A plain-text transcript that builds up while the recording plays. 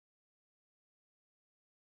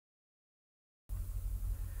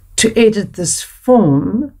To edit this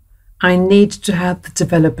form, I need to have the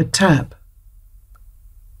Developer tab.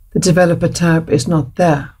 The Developer tab is not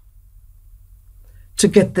there. To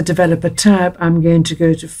get the Developer tab, I'm going to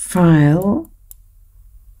go to File,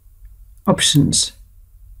 Options,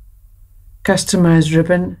 Customize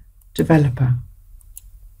Ribbon, Developer.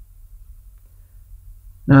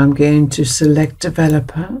 Now I'm going to select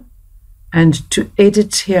Developer, and to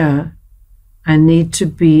edit here, I need to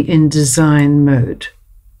be in design mode.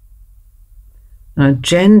 Now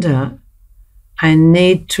gender, I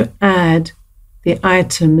need to add the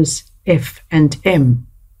items F and M.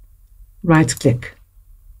 Right-click,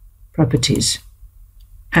 Properties,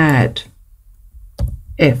 Add,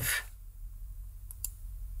 F,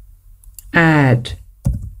 Add,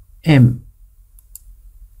 M.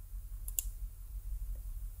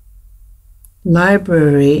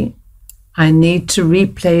 Library, I need to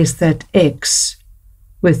replace that X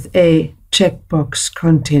with a checkbox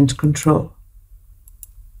content control.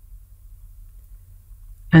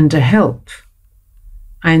 Under Help,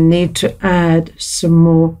 I need to add some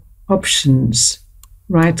more options.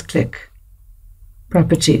 Right-click,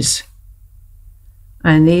 Properties.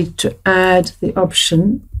 I need to add the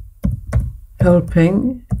option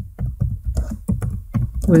Helping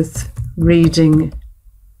with Reading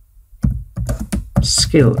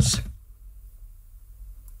Skills.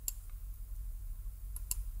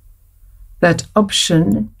 That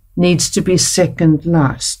option needs to be second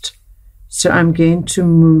last, so I'm going to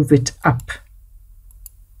move it up.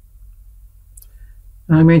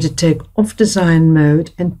 I'm going to take off design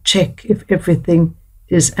mode and check if everything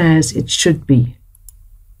is as it should be.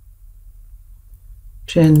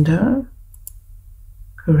 Gender,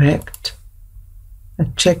 correct. The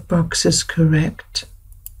checkbox is correct.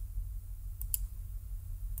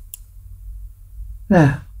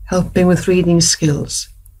 There, helping with reading skills.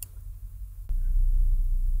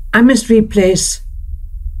 I must replace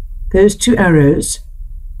those two arrows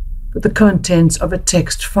with the contents of a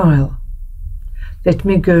text file. Let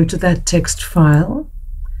me go to that text file.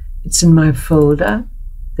 It's in my folder.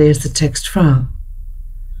 There's the text file.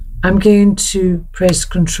 I'm going to press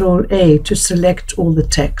Ctrl A to select all the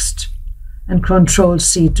text and Ctrl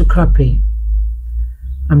C to copy.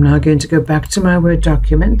 I'm now going to go back to my Word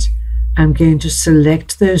document. I'm going to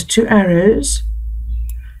select those two arrows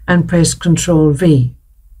and press Ctrl V.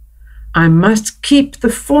 I must keep the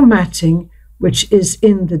formatting which is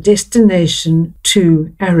in the destination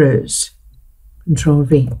two arrows. Ctrl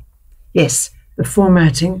V. Yes, the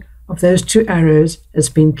formatting of those two arrows has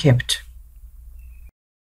been kept.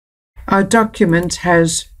 Our document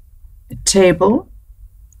has a table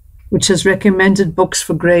which has recommended books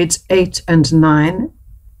for grades 8 and 9,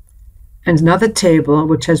 and another table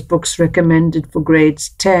which has books recommended for grades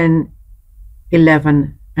 10,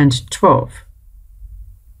 11, and 12.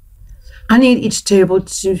 I need each table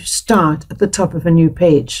to start at the top of a new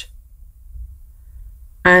page.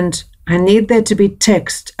 And I need there to be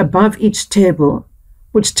text above each table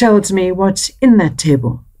which tells me what's in that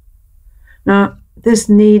table. Now, this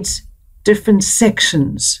needs different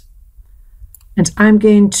sections, and I'm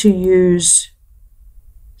going to use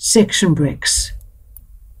section breaks.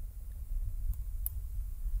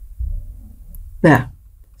 There.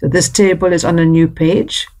 So this table is on a new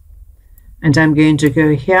page, and I'm going to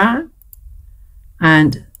go here,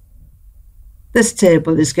 and this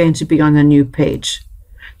table is going to be on a new page.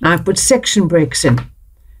 Now I've put section breaks in.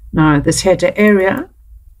 Now this header area,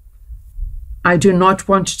 I do not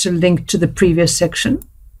want to link to the previous section.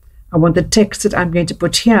 I want the text that I'm going to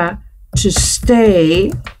put here to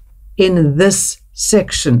stay in this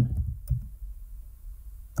section.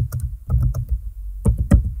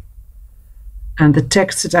 And the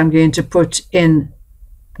text that I'm going to put in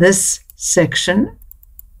this section,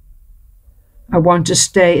 I want to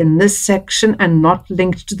stay in this section and not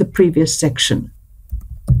linked to the previous section.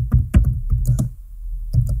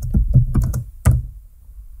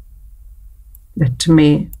 Let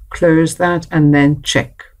me close that and then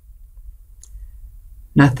check.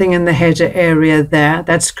 Nothing in the header area there,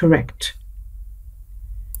 that's correct.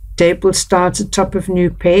 Table starts at top of new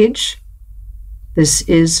page. This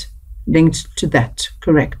is linked to that,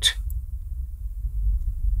 correct.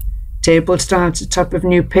 Table starts at top of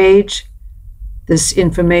new page. This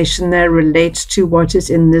information there relates to what is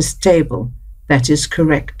in this table. That is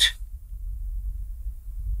correct.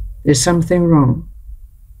 There's something wrong.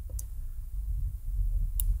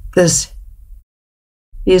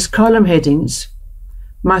 These column headings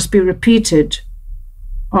must be repeated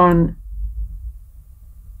on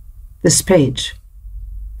this page.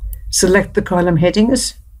 Select the column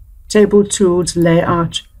headings, Table Tools,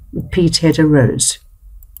 Layout, Repeat Header Rows.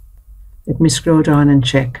 Let me scroll down and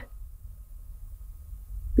check.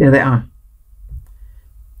 There they are.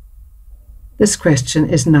 This question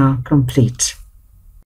is now complete.